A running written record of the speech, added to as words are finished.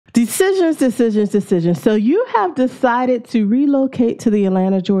Decisions, decisions, decisions. So you have decided to relocate to the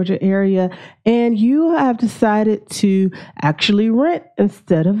Atlanta, Georgia area, and you have decided to actually rent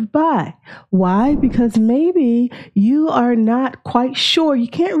instead of buy. Why? Because maybe you are not quite sure. You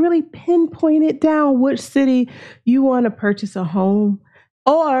can't really pinpoint it down which city you want to purchase a home,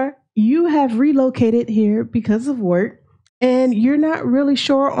 or you have relocated here because of work and you're not really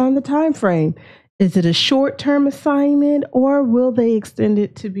sure on the time frame. Is it a short term assignment or will they extend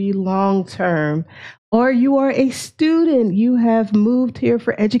it to be long term? Or you are a student, you have moved here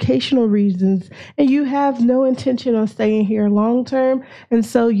for educational reasons and you have no intention on staying here long term. And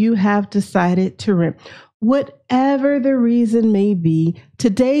so you have decided to rent. Whatever the reason may be,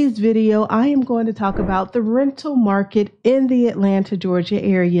 today's video, I am going to talk about the rental market in the Atlanta, Georgia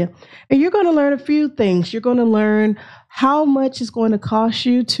area. And you're going to learn a few things. You're going to learn how much it's going to cost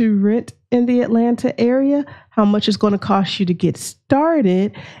you to rent in the Atlanta area, how much it's going to cost you to get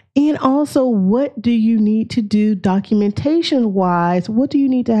started, and also what do you need to do documentation wise? What do you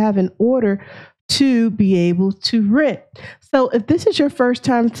need to have in order to be able to rent? So if this is your first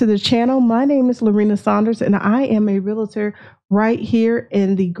time to the channel, my name is Lorena Saunders and I am a realtor right here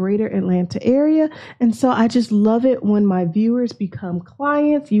in the greater Atlanta area. And so I just love it when my viewers become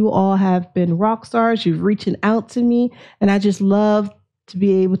clients. You all have been rock stars. You've reaching out to me and I just love to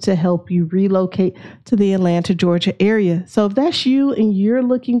be able to help you relocate to the Atlanta, Georgia area. So if that's you and you're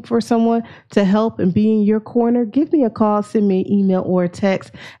looking for someone to help and be in your corner, give me a call, send me an email or a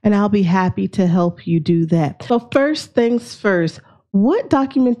text, and I'll be happy to help you do that. So first things first, what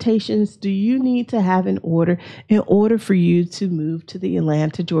documentations do you need to have in order for you to move to the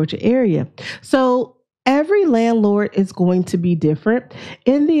Atlanta, Georgia area? So every landlord is going to be different.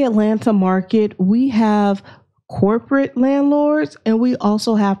 In the Atlanta market, we have corporate landlords and we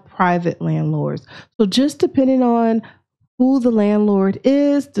also have private landlords. So just depending on who the landlord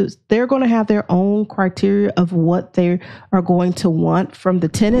is, they're going to have their own criteria of what they are going to want from the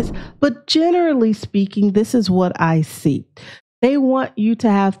tenants. But generally speaking, this is what I see. They want you to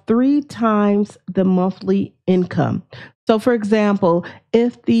have 3 times the monthly income. So for example,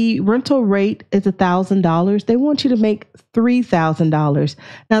 if the rental rate is $1,000, they want you to make $3,000.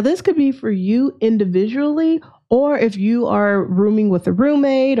 Now this could be for you individually, or if you are rooming with a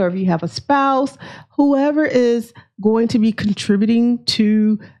roommate, or if you have a spouse, whoever is going to be contributing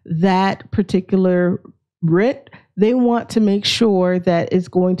to that particular rent, they want to make sure that it's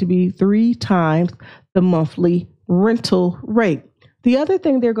going to be 3 times the monthly rental rate. The other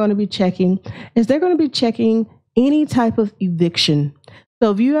thing they're going to be checking is they're going to be checking any type of eviction. So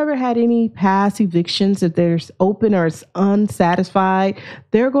if you ever had any past evictions, if there's open or it's unsatisfied,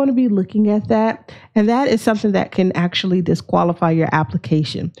 they're going to be looking at that. And that is something that can actually disqualify your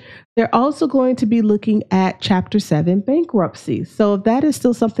application. They're also going to be looking at Chapter 7 bankruptcy. So if that is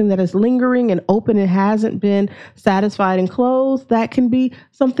still something that is lingering and open and hasn't been satisfied and closed, that can be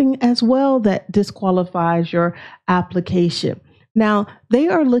something as well that disqualifies your application. Now, they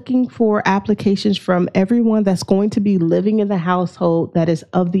are looking for applications from everyone that's going to be living in the household that is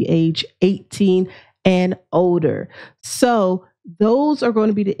of the age 18 and older. So those are going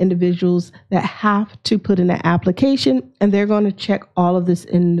to be the individuals that have to put in an application, and they're going to check all of this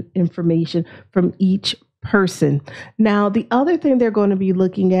information from each person. Now, the other thing they're going to be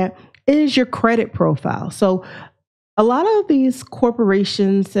looking at is your credit profile. So a lot of these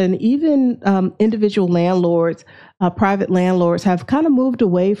corporations and even individual landlords, private landlords have kind of moved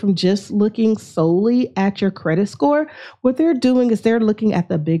away from just looking solely at your credit score. What they're doing is they're looking at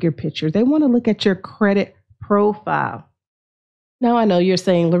the bigger picture. They want to look at your credit profile. Now, I know you're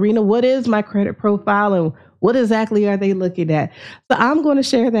saying, Lorena, what is my credit profile and what exactly are they looking at? So I'm going to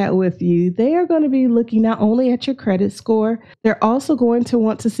share that with you. They are going to be looking not only at your credit score, they're also going to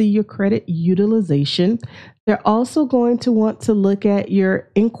want to see your credit utilization. They're also going to want to look at your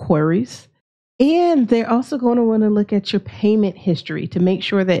inquiries. And they're also going to want to look at your payment history to make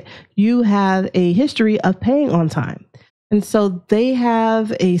sure that you have a history of paying on time. And so they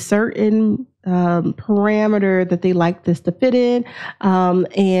have a certain parameter that they like this to fit in.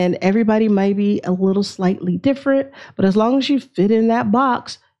 And everybody might be a little slightly different, but as long as you fit in that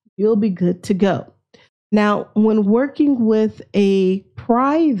box, you'll be good to go. Now, when working with a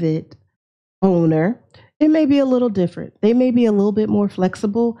private owner, it may be a little different. They may be a little bit more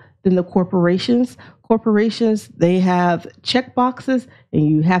flexible than the corporations. Corporations, they have check boxes and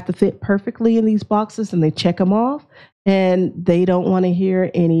you have to fit perfectly in these boxes and they check them off. And they don't want to hear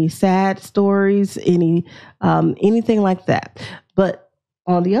any sad stories, anything like that. But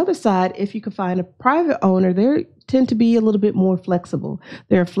on the other side, if you can find a private owner, they tend to be a little bit more flexible.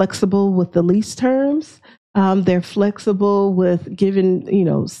 They're flexible with the lease terms. They're flexible with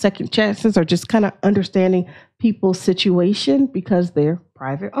giving, second chances or just kind of understanding people's situation because they're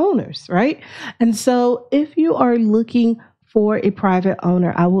private owners, right? And so if you are looking for a private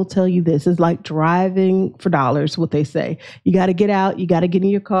owner, I will tell you this is like driving for dollars, what they say. You got to get out, you got to get in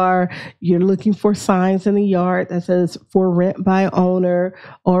your car. You're looking for signs in the yard that says for rent by owner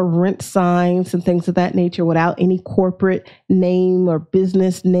or rent signs and things of that nature without any corporate name or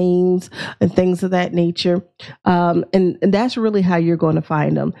business names and things of that nature. And that's really how you're going to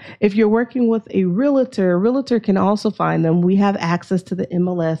find them. If you're working with a realtor can also find them. We have access to the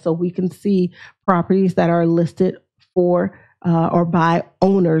MLS so we can see properties that are listed for or by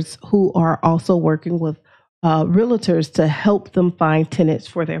owners who are also working with realtors to help them find tenants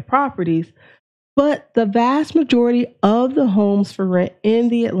for their properties. But the vast majority of the homes for rent in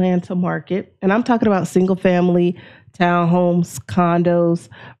the Atlanta market, and I'm talking about single family, townhomes, condos,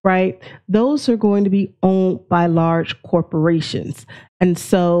 right? Those are going to be owned by large corporations. And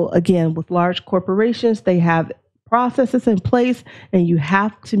so again, with large corporations, they have processes in place, and you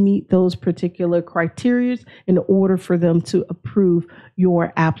have to meet those particular criteria in order for them to approve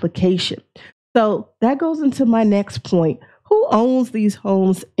your application. So that goes into my next point. Who owns these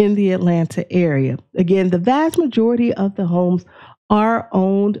homes in the Atlanta area? Again, the vast majority of the homes are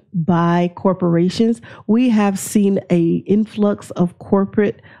owned by corporations. We have seen an influx of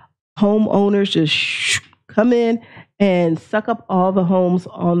corporate homeowners just come in and suck up all the homes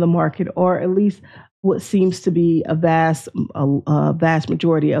on the market, or at least what seems to be a vast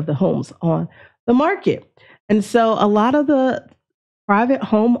majority of the homes on the market. And so a lot of the private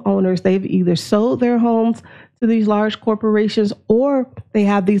homeowners, they've either sold their homes to these large corporations, or they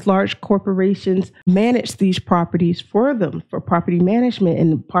have these large corporations manage these properties for them for property management.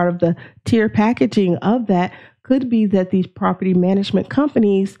 And part of the tier packaging of that could be that these property management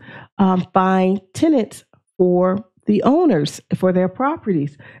companies find tenants for the owners for their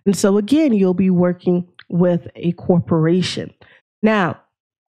properties. And so again, you'll be working with a corporation. Now,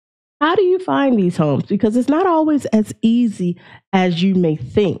 how do you find these homes? Because it's not always as easy as you may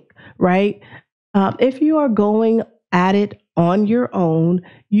think, right? If you are going at it on your own,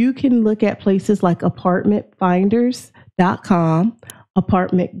 you can look at places like apartmentfinders.com,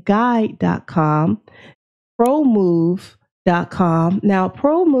 apartmentguide.com, ProMove.com. Now,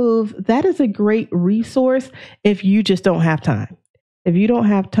 ProMove, that is a great resource if you just don't have time. If you don't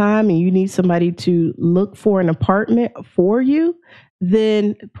have time and you need somebody to look for an apartment for you,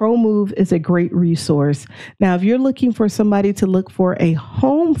 then ProMove is a great resource. Now, if you're looking for somebody to look for a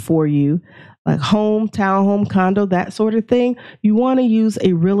home for you, like home, townhome, condo, that sort of thing, you want to use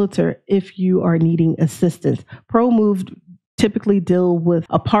a realtor if you are needing assistance. ProMove typically deal with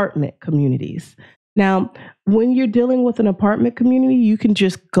apartment communities. Now, when you're dealing with an apartment community, you can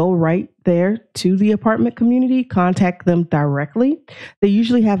just go right there to the apartment community, contact them directly. They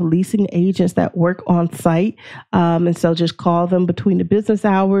usually have leasing agents that work on site. And so just call them between the business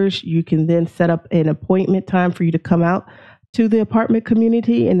hours. You can then set up an appointment time for you to come out to the apartment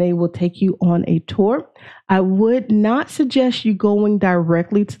community, and they will take you on a tour. I would not suggest you going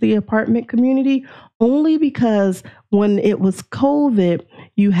directly to the apartment community, only because when it was COVID,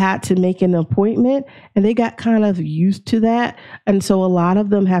 you had to make an appointment, and they got kind of used to that. And so a lot of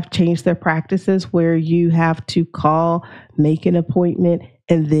them have changed their practices where you have to call, make an appointment,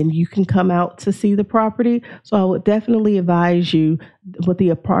 and then you can come out to see the property. So I would definitely advise you with the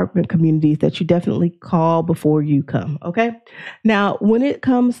apartment communities that you definitely call before you come. Okay. Now, when it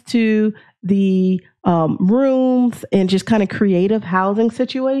comes to the rooms and just kind of creative housing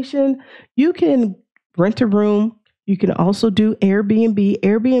situation, you can rent a room. You can also do Airbnb.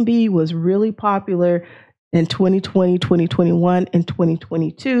 Airbnb was really popular in 2020, 2021, and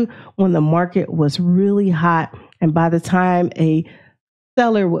 2022 when the market was really hot. And by the time a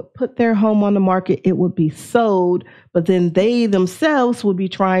seller would put their home on the market, it would be sold, but then they themselves would be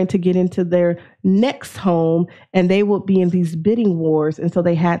trying to get into their next home, and they would be in these bidding wars. And so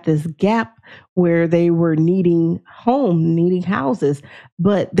they had this gap where they were needing houses,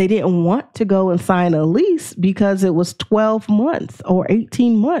 but they didn't want to go and sign a lease because it was 12 months or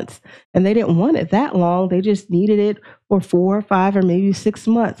 18 months, and they didn't want it that long. They just needed it for 4 or 5 or maybe 6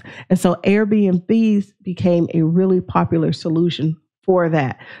 months. And so Airbnbs became a really popular solution for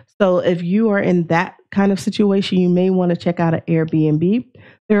that. So if you are in that kind of situation, you may want to check out an Airbnb.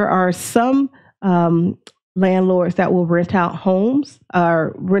 There are some landlords that will rent out homes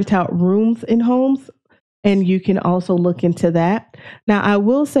or rent out rooms in homes, and you can also look into that. Now, I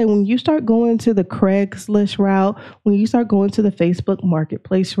will say when you start going to the Craigslist route, when you start going to the Facebook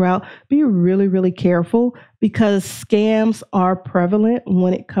Marketplace route, be really, really careful because scams are prevalent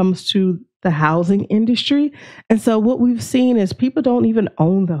when it comes to the housing industry. And so what we've seen is people don't even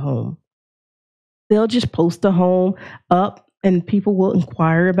own the home. They'll just post a home up and people will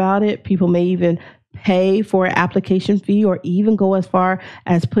inquire about it. People may even pay for an application fee or even go as far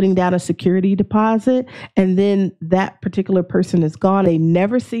as putting down a security deposit. And then that particular person is gone. They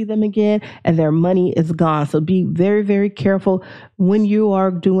never see them again and their money is gone. So be very, very careful when you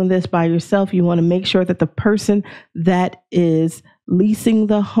are doing this by yourself. You want to make sure that the person that is leasing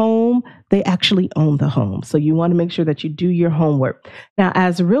the home, they actually own the home. So you want to make sure that you do your homework. Now,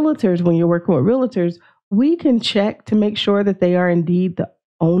 as realtors, when you're working with realtors, we can check to make sure that they are indeed the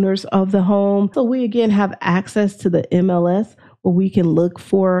owners of the home. So we again have access to the MLS where we can look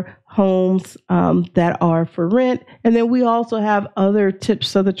for homes that are for rent. And then we also have other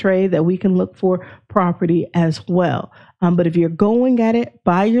tips of the trade that we can look for property as well. But if you're going at it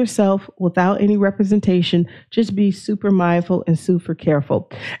by yourself without any representation, just be super mindful and super careful.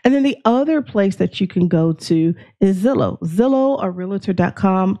 And then the other place that you can go to is Zillow or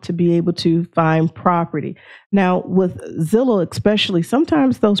realtor.com to be able to find property. Now, with Zillow especially,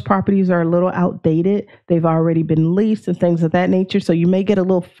 sometimes those properties are a little outdated. They've already been leased and things of that nature. So you may get a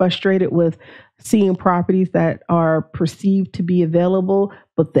little frustrated with seeing properties that are perceived to be available,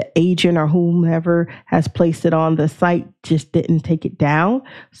 but the agent or whomever has placed it on the site just didn't take it down.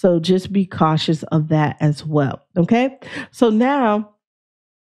 So just be cautious of that as well. Okay. So now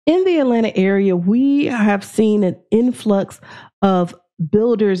in the Atlanta area, we have seen an influx of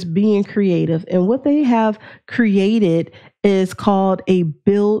builders being creative. And what they have created is called a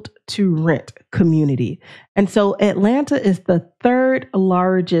build to rent community. And so Atlanta is the third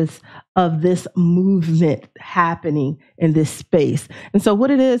largest of this movement happening in this space. And so what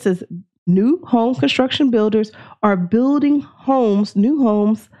it is new home construction builders are building homes, new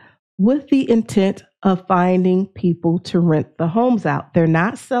homes, with the intent of finding people to rent the homes out. They're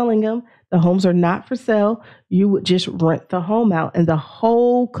not selling them. The homes are not for sale. You would just rent the home out, and the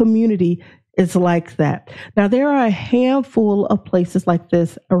whole community is like that. Now, there are a handful of places like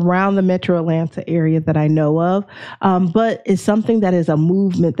this around the metro Atlanta area that I know of, but it's something that is a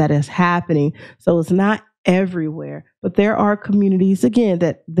movement that is happening. So it's not everywhere, but there are communities, again,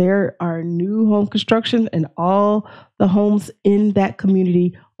 that there are new home construction and all the homes in that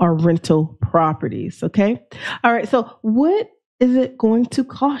community are rental properties. Okay. All right. So what is it going to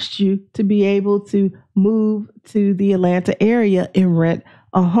cost you to be able to move to the Atlanta area and rent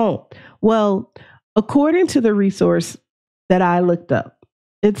a home? Well, according to the resource that I looked up,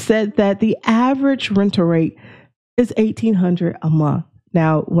 it said that the average rental rate is $1,800 a month.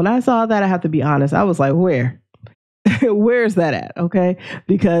 Now, when I saw that, I have to be honest, I was like, where? Where's that at? Okay.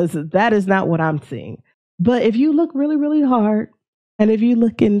 Because that is not what I'm seeing. But if you look really, really hard, and if you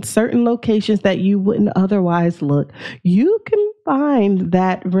look in certain locations that you wouldn't otherwise look, you can find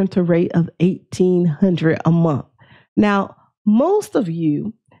that rental rate of $1,800 a month. Now, most of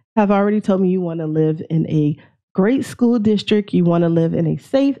you have already told me you want to live in a great school district. You want to live in a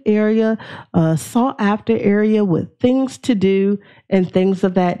safe area, a sought after area with things to do and things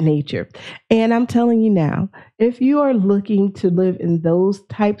of that nature. And I'm telling you now, if you are looking to live in those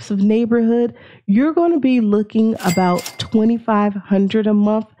types of neighborhood, you're going to be looking about $2,500 a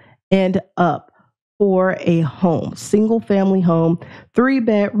month and up for a home, single family home,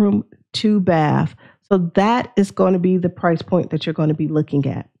 3-bedroom, 2-bath. So that is going to be the price point that you're going to be looking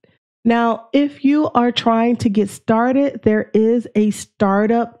at. Now, if you are trying to get started, there is a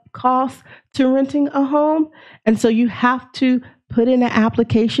startup cost to renting a home. And so you have to put in an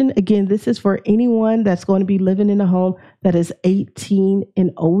application. Again, this is for anyone that's going to be living in a home that is 18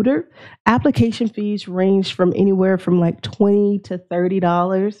 and older. Application fees range from anywhere from like $20 to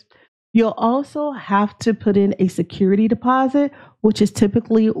 $30. You'll also have to put in a security deposit, which is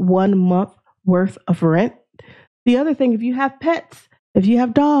typically 1 month worth of rent. The other thing, if you have pets, if you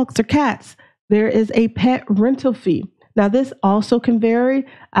have dogs or cats, there is a pet rental fee. Now, this also can vary.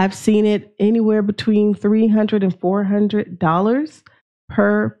 I've seen it anywhere between $300 and $400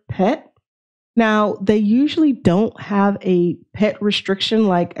 per pet. Now, they usually don't have a pet restriction,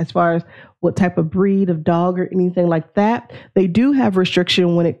 like as far as what type of breed of dog or anything like that. They do have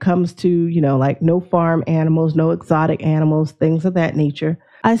restriction when it comes to, like no farm animals, no exotic animals, things of that nature.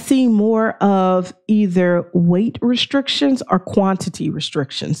 I see more of either weight restrictions or quantity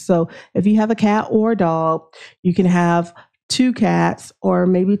restrictions. So if you have a cat or a dog, you can have 2 cats or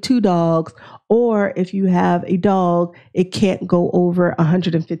maybe 2 dogs. Or if you have a dog, it can't go over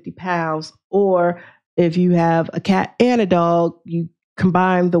 150 pounds. Or if you have a cat and a dog, you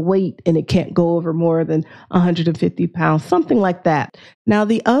combine the weight and it can't go over more than 150 pounds, something like that. Now,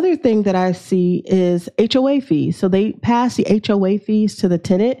 the other thing that I see is HOA fees. So they pass the HOA fees to the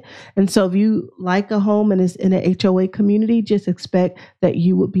tenant. And so if you like a home and is in an HOA community, just expect that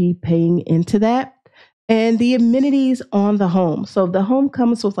you would be paying into that. And the amenities on the home. So if the home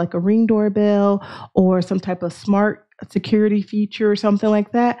comes with like a Ring doorbell or some type of smart security feature or something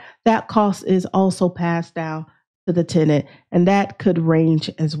like that, that cost is also passed down to the tenant, and that could range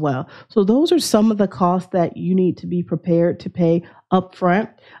as well. So those are some of the costs that you need to be prepared to pay upfront.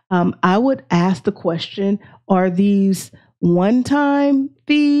 I would ask the question, are these one-time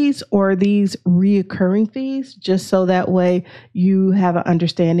fees or are these reoccurring fees? Just so that way you have an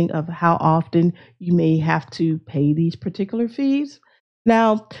understanding of how often you may have to pay these particular fees.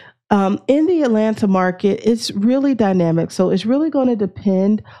 Now, in the Atlanta market, it's really dynamic. So it's really going to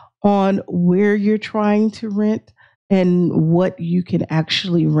depend on where you're trying to rent and what you can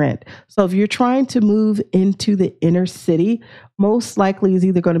actually rent. So if you're trying to move into the inner city, most likely is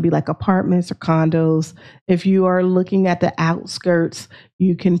either going to be like apartments or condos. If you are looking at the outskirts,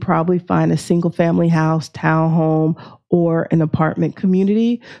 you can probably find a single family house, townhome, or an apartment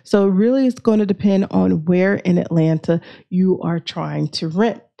community. So it really is going to depend on where in Atlanta you are trying to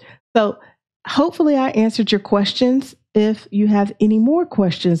rent. So hopefully I answered your questions. If you have any more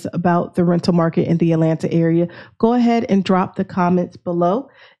questions about the rental market in the Atlanta area, go ahead and drop the comments below.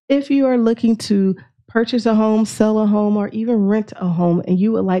 If you are looking to purchase a home, sell a home, or even rent a home, and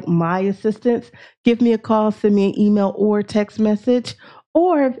you would like my assistance, give me a call, send me an email or text message.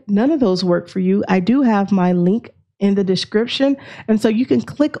 Or if none of those work for you, I do have my link in the description. And so you can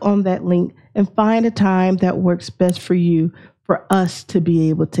click on that link and find a time that works best for you for us to be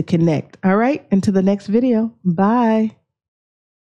able to connect. All right. Until the next video. Bye.